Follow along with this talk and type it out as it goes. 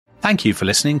Thank you for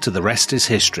listening to The Rest is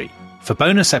History. For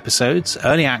bonus episodes,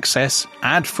 early access,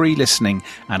 ad-free listening,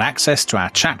 and access to our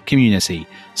chat community,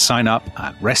 sign up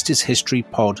at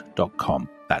restishistorypod.com.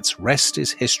 That's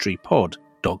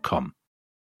restishistorypod.com.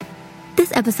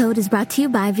 This episode is brought to you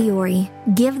by Vuori.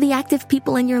 Give the active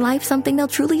people in your life something they'll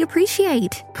truly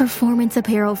appreciate. Performance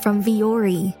apparel from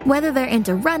Vuori. Whether they're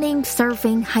into running,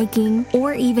 surfing, hiking,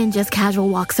 or even just casual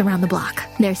walks around the block,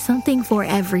 there's something for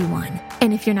everyone.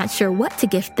 And if you're not sure what to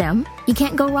gift them, you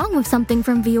can't go wrong with something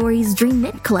from Vuori's Dream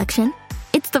Knit collection.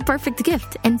 It's the perfect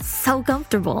gift and so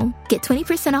comfortable. Get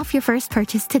 20% off your first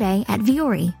purchase today at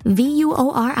Vuori.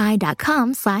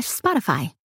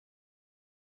 VUORI.com/Spotify.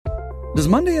 Does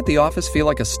Monday at the office feel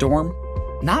like a storm?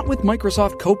 Not with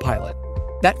Microsoft Copilot.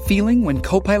 That feeling when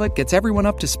Copilot gets everyone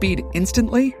up to speed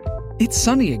instantly? It's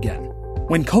sunny again.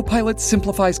 When Copilot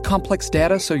simplifies complex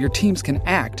data so your teams can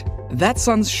act, that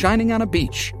sun's shining on a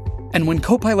beach. And when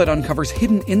Copilot uncovers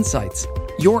hidden insights,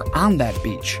 you're on that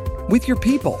beach with your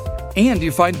people, and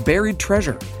you find buried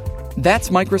treasure. That's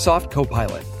Microsoft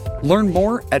Copilot. Learn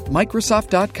more at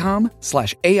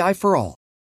Microsoft.com/AI for all.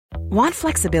 Want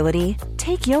flexibility?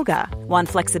 Take yoga. Want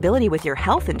flexibility with your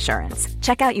health insurance?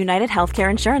 Check out United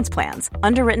Healthcare Insurance Plans.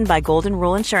 Underwritten by Golden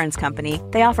Rule Insurance Company,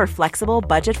 they offer flexible,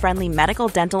 budget-friendly medical,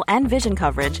 dental, and vision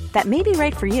coverage that may be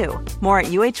right for you. More at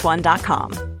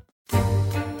UH1.com.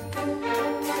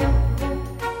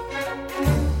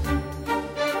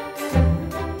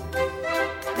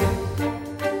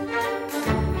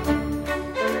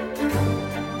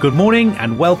 Good morning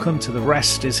and welcome to The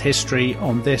Rest is History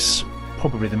on this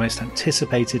probably the most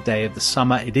anticipated day of the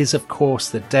summer. It is, of course,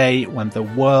 the day when the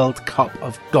World Cup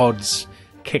of Gods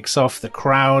kicks off. The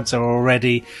crowds are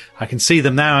already, I can see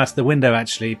them now out the window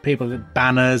actually, people with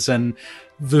banners and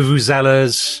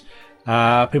vuvuzelas,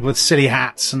 people with silly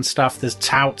hats and stuff. There's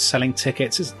touts selling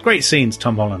tickets. It's great scenes,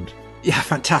 Tom Holland. Yeah,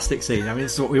 fantastic scene. I mean,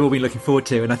 this is what we've all been looking forward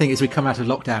to. And I think as we come out of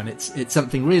lockdown, it's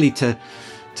something really to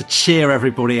cheer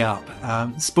everybody up.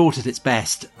 Sport at its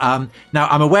best. Now,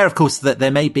 I'm aware, of course, that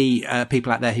there may be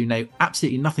people out there who know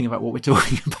absolutely nothing about what we're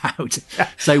talking about.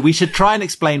 So we should try and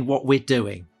explain what we're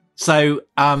doing. So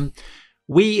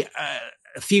we,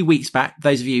 a few weeks back,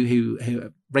 those of you who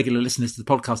are regular listeners to the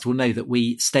podcast will know that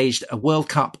we staged a World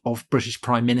Cup of British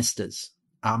Prime Ministers.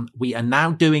 We are now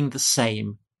doing the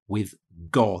same with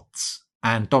gods.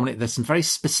 And Dominic, there's some very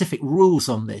specific rules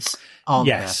on this, aren't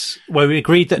there? Yes. Well, we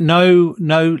agreed that no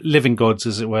living gods,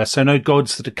 as it were. So no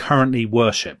gods that are currently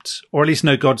worshipped, or at least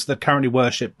no gods that are currently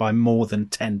worshipped by more than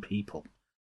 10 people.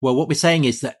 Well, what we're saying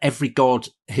is that every god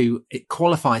who it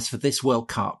qualifies for this World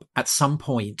Cup, at some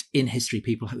point in history,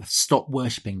 people have stopped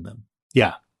worshipping them.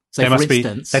 Yeah. So for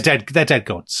instance, they're dead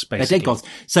gods, basically. They're dead gods.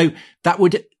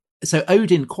 So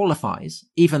Odin qualifies,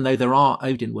 even though there are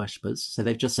Odin worshippers. So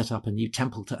they've just set up a new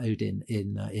temple to Odin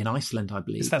in Iceland, I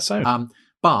believe. Is that so?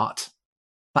 But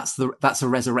that's a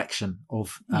resurrection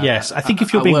of yes. I think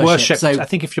if you're being worshipped, I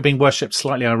think if you're being worshipped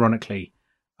slightly ironically,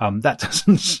 that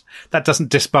doesn't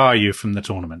disbar you from the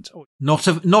tournament. Not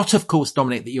of course,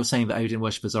 Dominic, that you're saying that Odin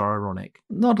worshippers are ironic.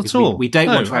 Not at all. We don't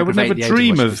want to aggravate the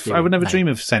Odin worshippers. I would never dream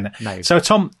of saying that. No. So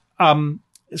Tom,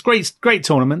 it's great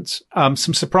tournament. Some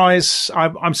surprise.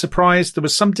 I'm surprised there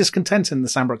was some discontent in the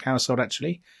Sandbrook household,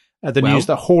 actually. News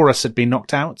that Horus had been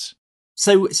knocked out.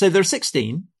 So there are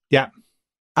 16. Yeah.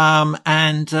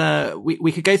 And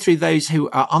we could go through those who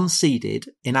are unseeded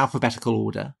in alphabetical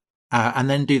order, and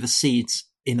then do the seeds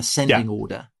in ascending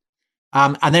order.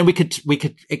 And then we could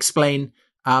explain,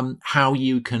 how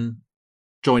you can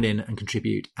join in and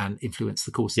contribute and influence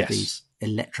the course of these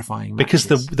electrifying matches.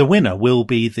 Because the winner will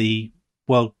be the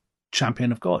world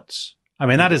champion of gods. I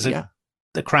mean, that is the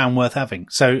crown worth having.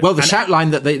 So, well, the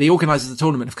shoutline that the organisers of the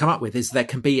tournament have come up with is there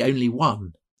can be only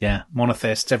one. Yeah,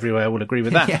 monotheists everywhere will agree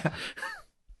with that. Yeah.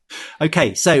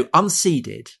 Okay, so the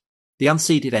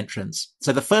unseeded entrants.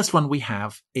 So the first one we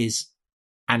have is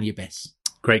Anubis.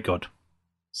 Great god.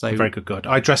 So very good god.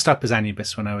 I dressed up as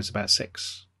Anubis when I was about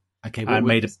 6. Okay, I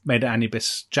made an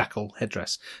Anubis jackal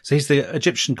headdress. So he's the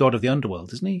Egyptian god of the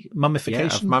underworld, isn't he? Mummification.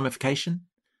 Yeah, of mummification.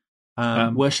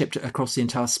 Worshipped across the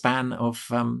entire span of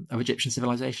Egyptian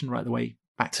civilization, right the way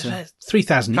back to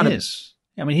 3,000 years.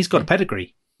 I mean, he's got a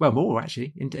pedigree. Well, more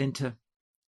actually, into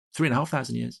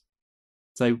 3,500 years.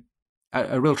 So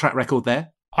a real track record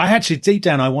there. I actually, deep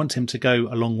down, I want him to go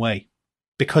a long way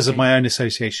because of my own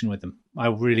association with him. I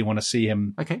really want to see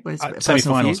him. Okay, well,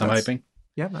 semi-finals. I'm hoping.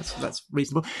 Yeah, that's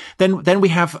reasonable. Then we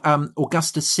have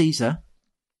Augustus Caesar,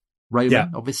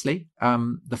 Roman, obviously.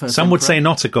 The first. Some would say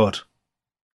not a god.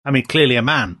 I mean, clearly a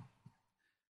man.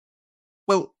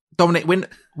 Well, Dominic,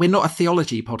 we're not a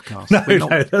theology podcast. No,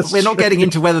 we're not getting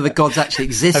into whether the gods actually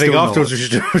exist. I think or afterwards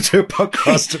not. we should do a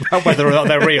podcast about whether or not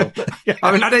they're real.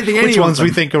 I mean, I don't think which any ones of them.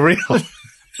 we think are real.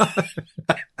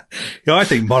 Yeah, I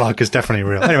think Moloch is definitely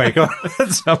real. Anyway, go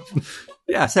on.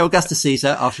 Yeah, so Augustus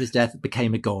Caesar, after his death,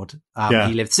 became a god. Yeah.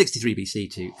 He lived 63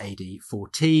 BC to AD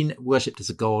 14, worshipped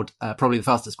as a god, probably the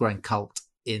fastest growing cult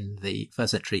in the first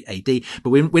century AD.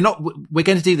 But we're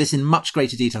going to do this in much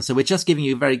greater detail. So we're just giving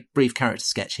you a very brief character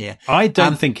sketch here. I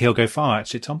don't think he'll go far,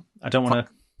 actually, Tom. I don't want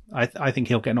to. I think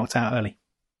he'll get knocked out early.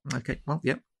 Okay, well,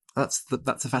 yep. That's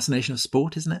the fascination of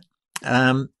sport, isn't it?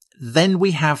 Then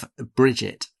we have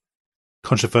Bridget.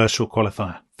 Controversial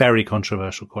qualifier. Very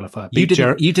controversial qualifier. You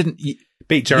didn't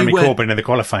beat Jeremy Corbyn in the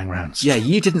qualifying rounds. Yeah,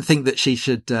 you didn't think that she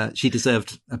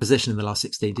deserved a position in the last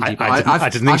 16, did you? I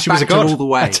didn't think she was a god. All the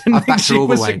way. I didn't think she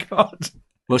was a god.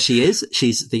 Well, she is.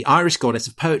 She's the Irish goddess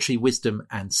of poetry, wisdom,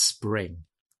 and spring.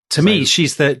 To me,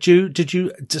 she's the.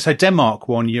 So Denmark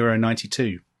won Euro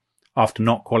 92 after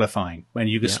not qualifying when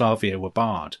Yugoslavia were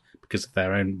barred because of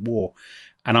their own war.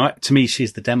 And to me,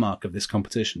 she's the Denmark of this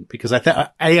competition because I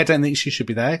don't think she should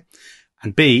be there.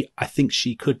 And B, I think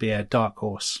she could be a dark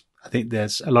horse. I think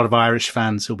there's a lot of Irish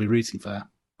fans who'll be rooting for her.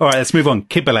 All right, let's move on.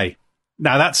 Cibele.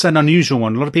 Now, that's an unusual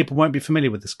one. A lot of people won't be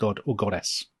familiar with this god or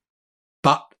goddess.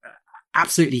 But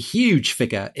absolutely huge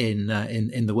figure in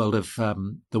the world of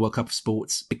the World Cup of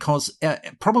Sports because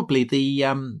probably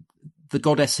the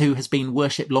goddess who has been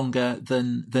worshipped longer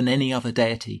than any other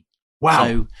deity. Wow.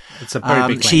 So, it's a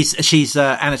very big claim. She's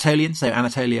Anatolian. So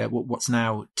Anatolia, what's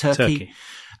now Turkey.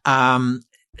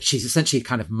 She's essentially a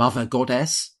kind of mother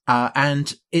goddess.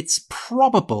 And it's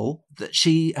probable that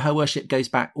her worship goes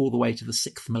back all the way to the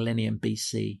 6th millennium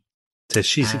BC. So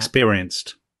she's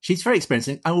experienced. She's very experienced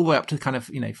and all the way up to kind of,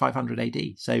 500 AD.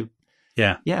 So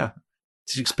yeah.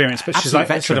 She's experienced, but she's Absolute like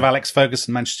veteran. sort of Alex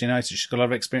Ferguson, Manchester United. She's got a lot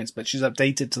of experience, but she's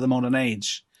updated to the modern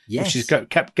age. Yes. She's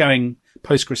kept going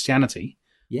post-Christianity.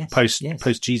 Yes.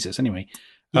 Post Jesus, anyway.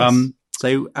 Yes.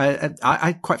 So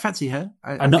I quite fancy her.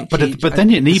 But then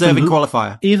you need deserving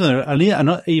qualifier.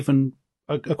 Not even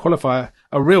a qualifier,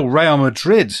 a real Real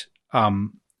Madrid. A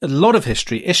lot of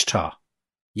history. Ishtar.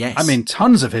 Yes. I mean,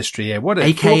 tons of history here.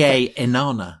 AKA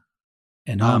Inanna.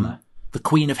 Inanna, the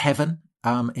Queen of Heaven.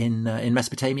 In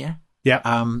Mesopotamia. Yeah.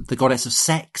 The goddess of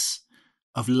sex,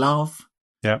 of love.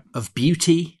 Yeah. Of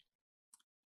beauty.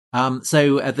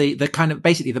 So the kind of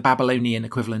basically the Babylonian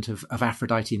equivalent of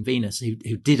Aphrodite and Venus who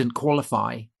didn't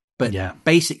qualify, but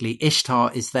basically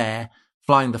Ishtar is there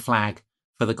flying the flag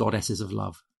for the goddesses of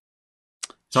love.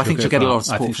 So I think she'll get a lot of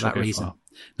support for that reason. Far.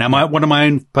 Now, one of my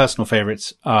own personal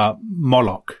favourites,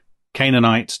 Moloch,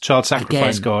 Canaanite, child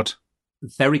sacrifice god.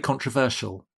 Very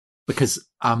controversial because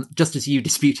just as you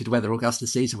disputed whether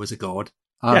Augustus Caesar was a god,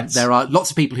 there are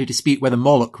lots of people who dispute whether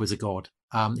Moloch was a god.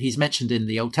 He's mentioned in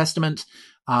the Old Testament.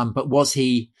 But was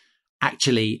he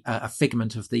actually a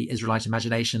figment of the Israelite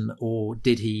imagination, or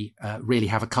did he really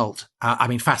have a cult? I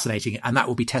mean, fascinating, and that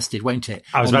will be tested, won't it?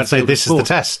 I was about to say, this is the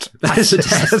test. That's the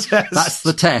test. That's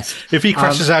the test. If he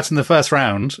crashes out in the first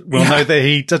round, we'll know that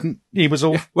he was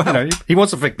all, he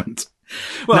was a figment.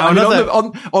 Well,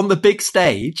 now, on the big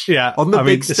stage,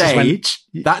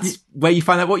 that's where you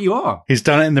find out what you are. He's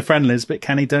done it in the friendlies, but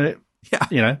can he do it?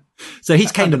 Yeah. So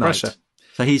he's Canaanite.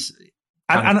 So he's,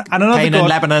 and another Canaan, god,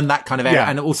 Lebanon, that kind of area,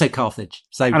 and also Carthage.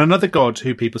 So, and another god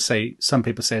who some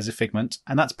people say is a figment,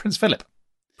 and that's Prince Philip.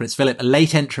 Prince Philip, a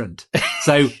late entrant.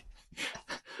 So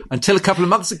until a couple of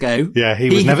months ago,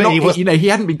 he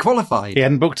hadn't been qualified. He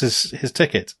hadn't booked his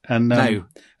ticket, and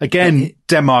again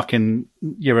Denmark in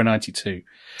Euro 92.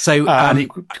 So and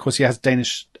of course he has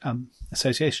Danish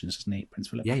associations, doesn't he, Prince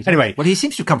Philip? Yeah. Anyway, well, he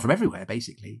seems to have come from everywhere,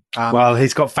 basically. Well,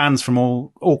 he's got fans from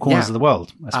all corners of the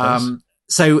world, I suppose.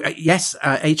 So yes,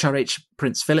 HRH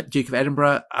Prince Philip, Duke of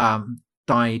Edinburgh,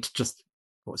 died just,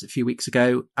 a few weeks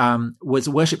ago, was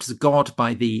worshipped as a god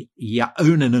by the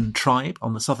Yaonanan tribe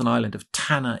on the southern island of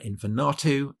Tanna in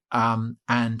Vanuatu.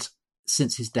 And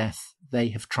since his death, they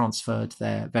have transferred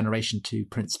their veneration to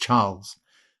Prince Charles.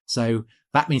 So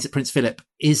that means that Prince Philip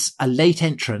is a late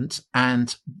entrant,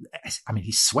 and I mean,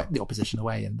 he swept the opposition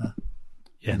away in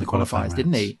the qualifiers,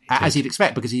 didn't he? As you'd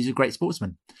expect, because he's a great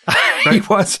sportsman. He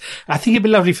was. I think it'd be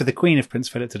lovely for the Queen if Prince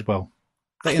Philip did well.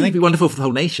 I think it'd be wonderful for the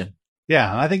whole nation.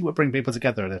 Yeah, I think it would bring people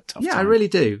together at a tough time. Yeah, I really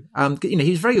do. He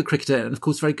was a very good cricketer, and of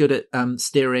course, very good at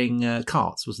steering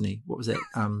carts, wasn't he? What was it?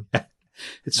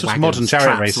 It's sort of modern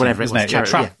chariot racing, whatever it was.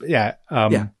 Chariot,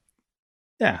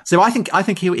 yeah. So I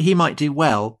think he might do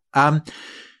well.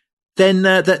 Then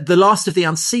the last of the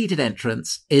unseeded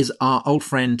entrants is our old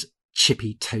friend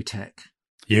Chippy Totek.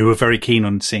 You were very keen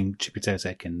on seeing Chippy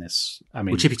Totec in this. I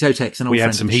mean, Well, Chippy Totec's an old we friend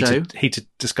had some of the show. heated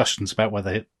discussions about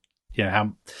whether,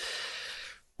 how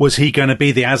was he going to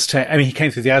be the Aztec? I mean, he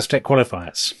came through the Aztec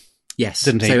qualifiers. Yes,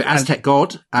 didn't he? So Aztec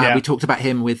God. Yeah. We talked about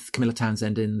him with Camilla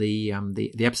Townsend in the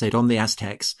episode on the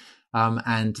Aztecs.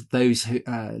 And those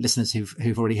listeners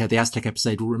who've already heard the Aztec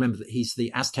episode will remember that he's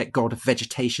the Aztec god of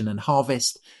vegetation and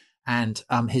harvest. And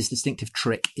his distinctive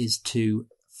trick is to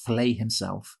flay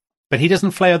himself. But he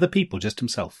doesn't flay other people, just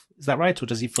himself. Is that right? Or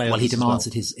does he flay Well, others he demands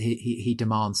as that he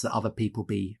demands that other people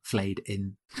be flayed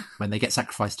when they get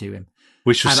sacrificed to him.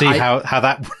 We shall see how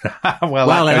that that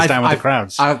goes down with the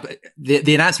crowds.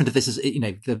 The announcement of this is,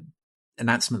 the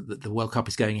announcement that the World Cup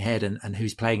is going ahead and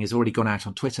who's playing has already gone out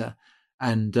on Twitter,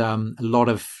 and a lot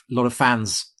of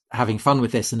fans having fun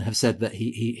with this and have said that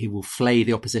he will flay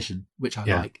the opposition, which I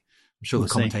like. I'm sure the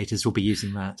commentators will be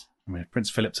using that. I mean, if Prince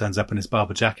Philip turns up in his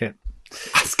barber jacket,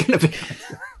 that's going to be.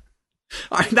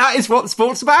 That is what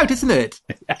sport's about, isn't it?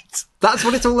 Yes. That's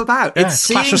what it's all about. Yeah, it's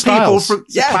seeing clash of people styles. from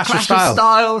clash of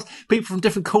styles, people from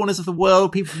different corners of the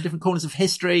world, people from different corners of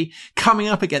history coming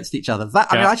up against each other.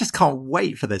 I mean, I just can't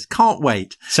wait for this. Can't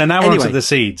wait. So now we're on to the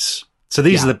seeds. So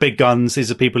these are the big guns. These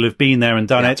are people who've been there and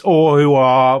done it, or who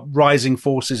are rising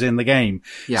forces in the game.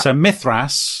 Yeah. So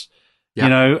Mithras,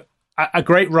 a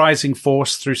great rising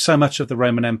force through so much of the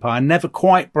Roman Empire, never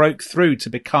quite broke through to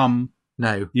become,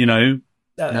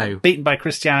 beaten by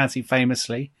Christianity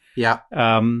famously. Yeah.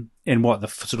 In the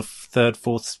sort of 3rd,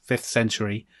 4th, 5th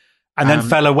century, and then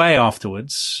fell away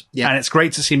afterwards. Yeah. And it's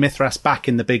great to see Mithras back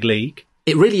in the big league.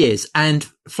 It really is. And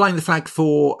flying the flag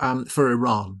for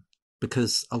Iran,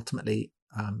 because ultimately,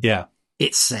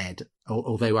 it's said,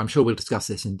 although I'm sure we'll discuss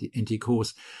this in due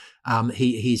course,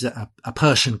 he's a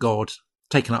Persian god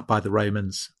taken up by the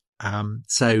Romans.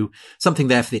 So something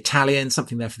there for the Italians,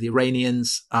 something there for the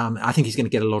Iranians. I think he's going to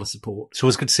get a lot of support. It's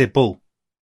always good to see a bull.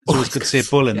 It's always good to see a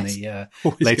bull in the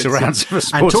later rounds of a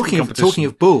sports competition. And talking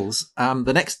of bulls,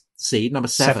 the next seed, number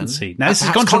 7, seed. Now, this is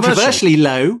controversially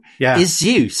low, is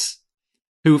Zeus,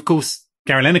 who of course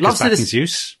Gary Lineker's backing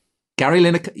Zeus. Gary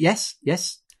Lineker, yes.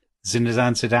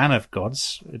 Zinedine Zidane of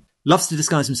gods loves to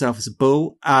disguise himself as a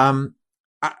bull.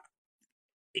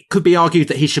 It could be argued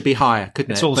that he should be higher,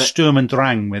 couldn't it? It's all Sturm and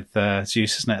Drang with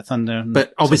Zeus, isn't it? Thunder.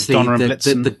 But obviously,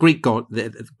 the Greek god,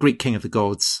 the Greek king of the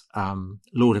gods,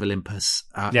 Lord of Olympus,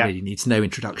 really needs no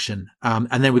introduction.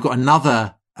 And then we've got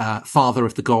another father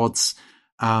of the gods.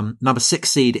 Number 6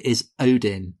 seed is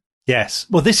Odin. Yes.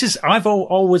 Well, I've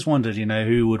always wondered,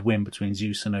 who would win between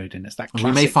Zeus and Odin. It's that classic.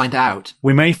 We may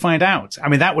find out. I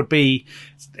mean,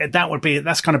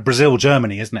 that's kind of Brazil,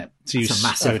 Germany, isn't it?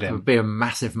 Zeus, Odin. It would be a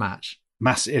massive match.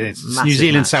 It is. It's New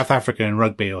Zealand, South Africa in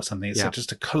rugby or something. It's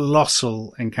just a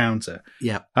colossal encounter.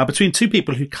 Yeah. Between two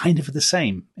people who kind of are the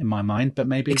same in my mind, but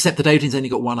maybe. Except that Odin's only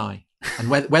got one eye. And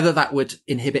whether that would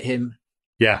inhibit him.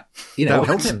 Yeah.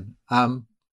 Help him. I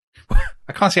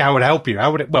can't see how it would help you.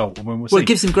 How would it? Well, we'll see. It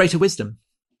gives him greater wisdom.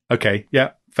 Okay.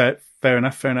 Yeah. Fair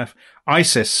enough.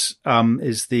 Isis,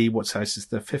 is what's Isis?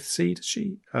 The 5th seed? Is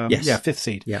she? Yes. Yeah, 5th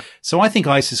seed. Yeah. So I think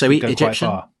Isis would go Egyptian? quite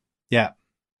far. Yeah.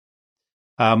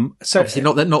 So obviously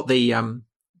not the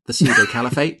pseudo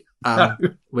caliphate. No,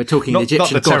 we're talking the Egyptian not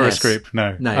the goddess. terrorist group.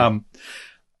 No.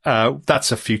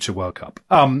 That's a future World Cup.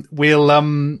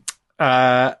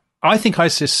 I think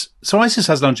Isis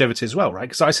has longevity as well, right?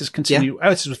 Because Isis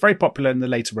Isis was very popular in the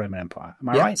later Roman Empire. Am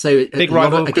I right? So big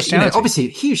rival of Christianity. Obviously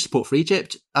huge support for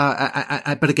Egypt.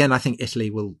 But again, I think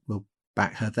Italy will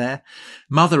back her there.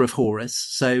 Mother of Horus.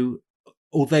 So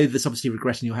although there's obviously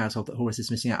regret in your household that Horus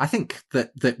is missing out, I think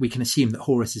that we can assume that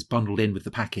Horus is bundled in with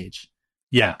the package.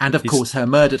 Yeah. And of course her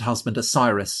murdered husband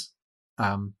Osiris,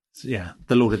 the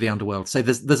Lord of the Underworld. So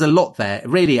there's a lot there.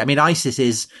 Really, I mean, Isis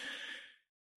is,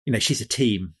 she's a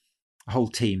team, a whole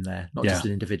team there, not just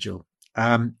an individual.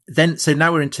 So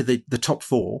now we're into the top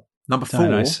 4. Number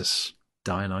 4.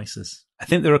 Dionysus. I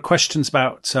think there are questions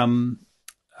about,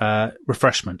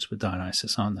 refreshment with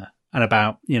Dionysus, aren't there? And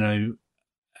about,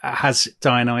 has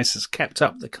Dionysus kept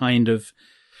up the kind of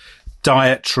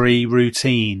dietary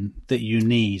routine that you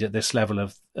need at this level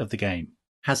of the game?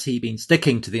 Has he been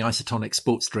sticking to the isotonic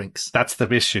sports drinks? That's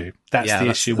the issue. That's the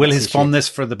issue. Will his fondness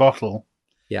for the bottle,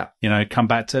 come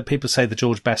back to, people say, the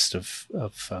George Best of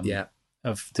Divinity.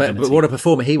 But what a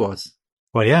performer he was.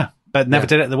 Well, yeah, but never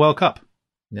did it at the World Cup.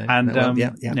 No, and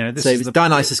this is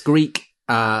Dionysus Greek,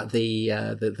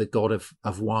 the god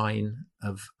of wine,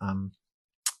 of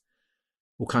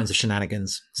all kinds of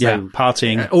shenanigans. So,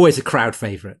 partying. Always a crowd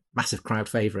favourite, massive crowd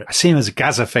favourite. I see him as a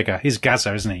Gaza figure. He's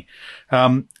Gaza, isn't he?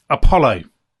 Apollo.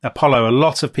 A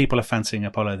lot of people are fancying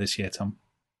Apollo this year, Tom.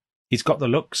 He's got the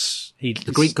looks. The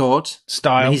Greek god.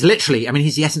 Style. I mean,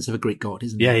 he's the essence of a Greek god,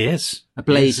 isn't he? Yeah, he is. A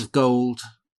blaze of gold,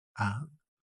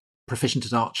 proficient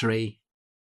at archery.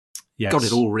 Yes. Got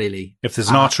it all, really. If there's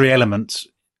an archery element,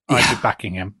 I'd be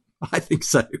backing him. I think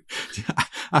so.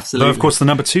 Absolutely. Though, of course, the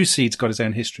number 2 seed's got his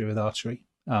own history with archery.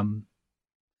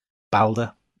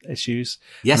 Balder issues.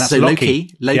 Yes, and that's so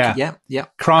Loki. Yeah.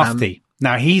 Crafty.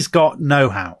 Now, he's got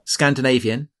know-how.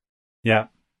 Scandinavian. Yeah.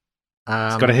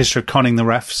 He's got a history of conning the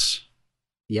refs.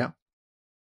 Yeah.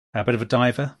 A bit of a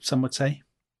diver, some would say.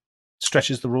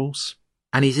 Stretches the rules.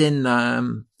 And he's in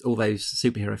all those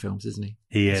superhero films, isn't he?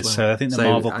 He is. Well. So I think the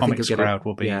Marvel Comics crowd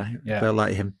will be. Yeah, they'll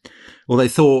like him. Although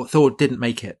Thor didn't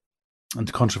make it.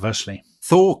 And controversially.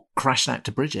 Thor crashed out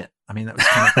to Bridget. I mean, that was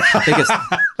kind of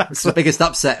the biggest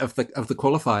upset of the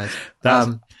qualifiers.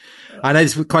 I know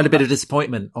there's quite a bit of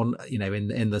disappointment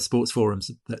in the sports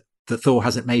forums that Thor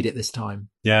hasn't made it this time.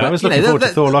 Yeah, but, I was looking forward to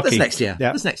Thor Loki. That's next year.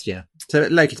 Yeah. That's next year. So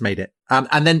Loki's made it.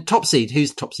 And then top seed.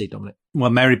 Who's top seed, Dominic? Well,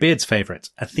 Mary Beard's favourite,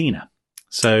 Athena.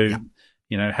 So,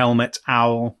 helmet,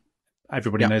 owl.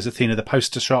 Everybody knows Athena, the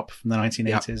poster shop from the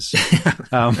 1980s.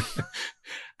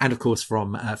 And of course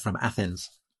from Athens.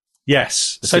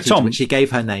 Yes. The So city to Tom, which she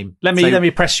gave her name. let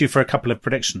me press you for a couple of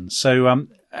predictions. So,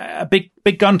 a big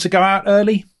gun to go out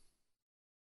early,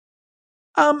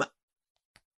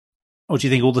 or do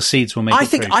you think all the seeds will make it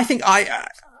through? I think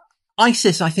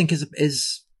Isis. I think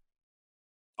is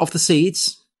of the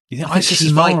seeds. You think I think Isis she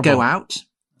is might vulnerable? go out.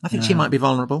 I think she might be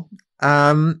vulnerable.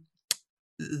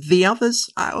 The others,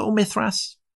 or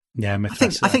Mithras. Yeah,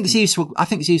 Mithras. I think Zeus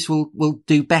will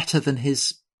do better than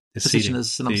his position seeding.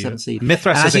 as the number 7 seed.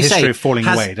 Mithras And has as a you history say, of falling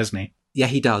away, doesn't he? Yeah,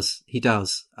 he does.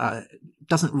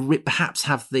 Doesn't perhaps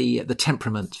have the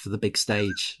temperament for the big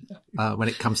stage when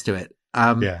it comes to it.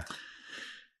 Yeah.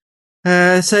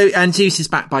 And Zeus is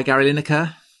backed by Gary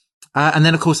Lineker. And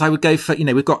then, of course, I would go for,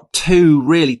 we've got 2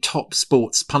 really top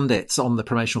sports pundits on the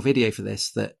promotional video for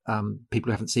this that, people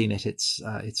who haven't seen it, it's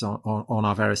on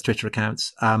our various Twitter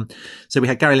accounts. So we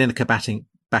had Gary Lineker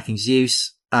backing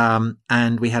Zeus,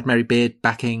 and we had Mary Beard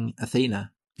backing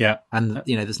Athena. Yeah. And,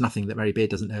 there's nothing that Mary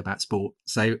Beard doesn't know about sport.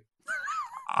 So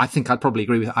I think I'd probably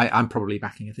agree with, I'm probably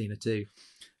backing Athena too.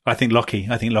 I think Lockie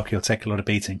will take a lot of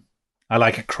beating. I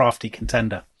like a crafty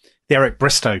contender. The Eric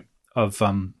Bristow of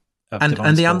Divine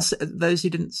Sport. Those who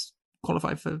didn't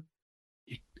qualify for.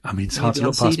 I mean, it's hard to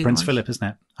look past Prince Philip, isn't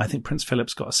it? I think Prince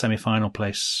Philip's got a semi-final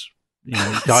place.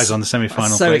 Guys on the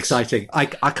semi-final so place. Exciting. I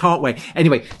can't wait.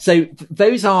 Anyway, so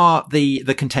those are the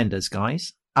contenders,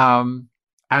 guys.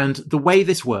 And the way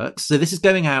this works, so this is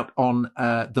going out on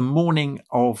the morning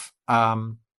of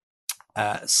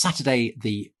Saturday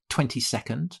the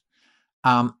 22nd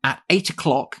at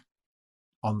 8:00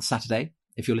 on Saturday,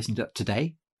 if you're listening to it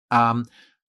today.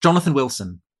 Jonathan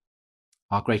Wilson,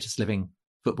 our greatest living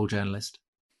football journalist,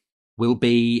 will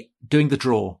be doing the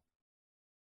draw.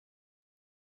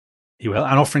 He will,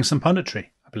 and offering some punditry,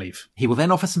 I believe. He will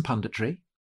then offer some punditry,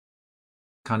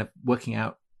 kind of working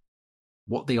out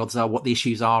what the odds are, what the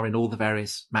issues are in all the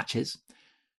various matches.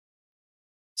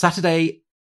 Saturday,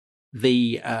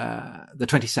 the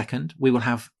 22nd, we will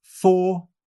have 4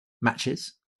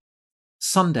 matches.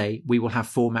 Sunday, we will have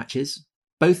 4 matches.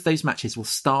 Both those matches will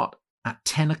start at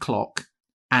 10:00,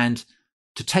 and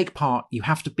to take part, you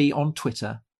have to be on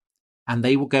Twitter, and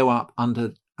they will go up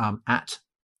under at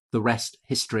The Rest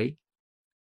History.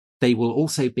 They will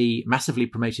also be massively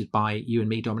promoted by you and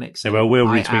me, Dominic. So we'll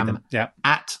retweet them. Yeah.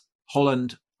 At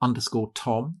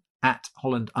Holland_Tom,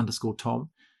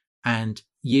 and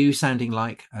you sounding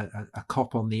like a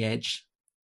cop on the edge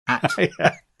at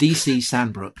DC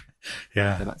Sandbrook.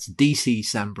 Yeah. So that's DC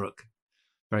Sandbrook.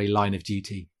 Very line of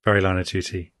duty. Very line of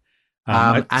duty.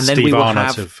 And Steve then we will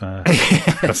Arnott have of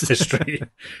history.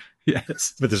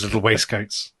 Yes. With his little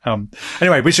waistcoats.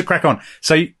 Anyway, we should crack on.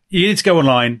 So you need to go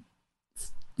online.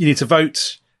 You need to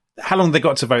vote. How long have they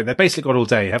got to vote? They've basically got all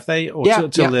day, have they? Or So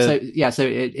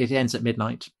it ends at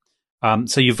midnight.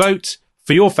 So you vote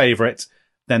for your favourite,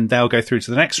 then they'll go through to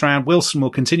the next round. Wilson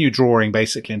will continue drawing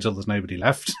basically until there's nobody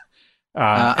left.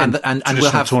 And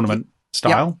we'll have tournament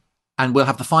style. Yeah, and we'll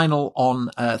have the final on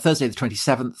Thursday the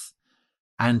 27th,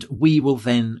 and we will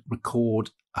then record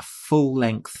a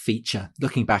full-length feature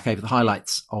looking back over the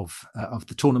highlights of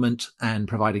the tournament and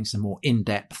providing some more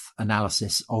in-depth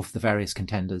analysis of the various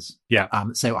contenders. Yeah.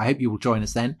 So I hope you will join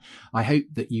us then. I hope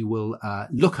that you will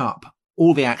look up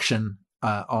all the action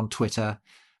on Twitter,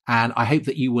 and I hope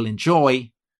that you will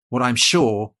enjoy what I'm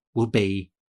sure will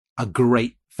be a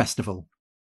great festival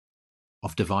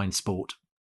of divine sport.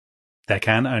 There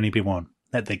can only be one.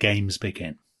 Let the games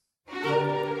begin.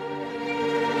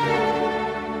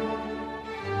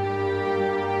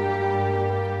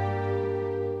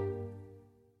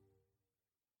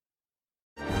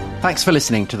 Thanks for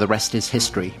listening to The Rest is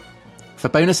History. For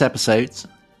bonus episodes,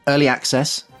 early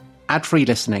access, ad-free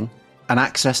listening, and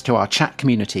access to our chat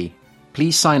community,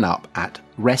 please sign up at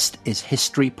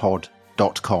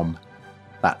restishistorypod.com.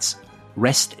 That's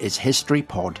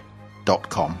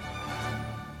restishistorypod.com.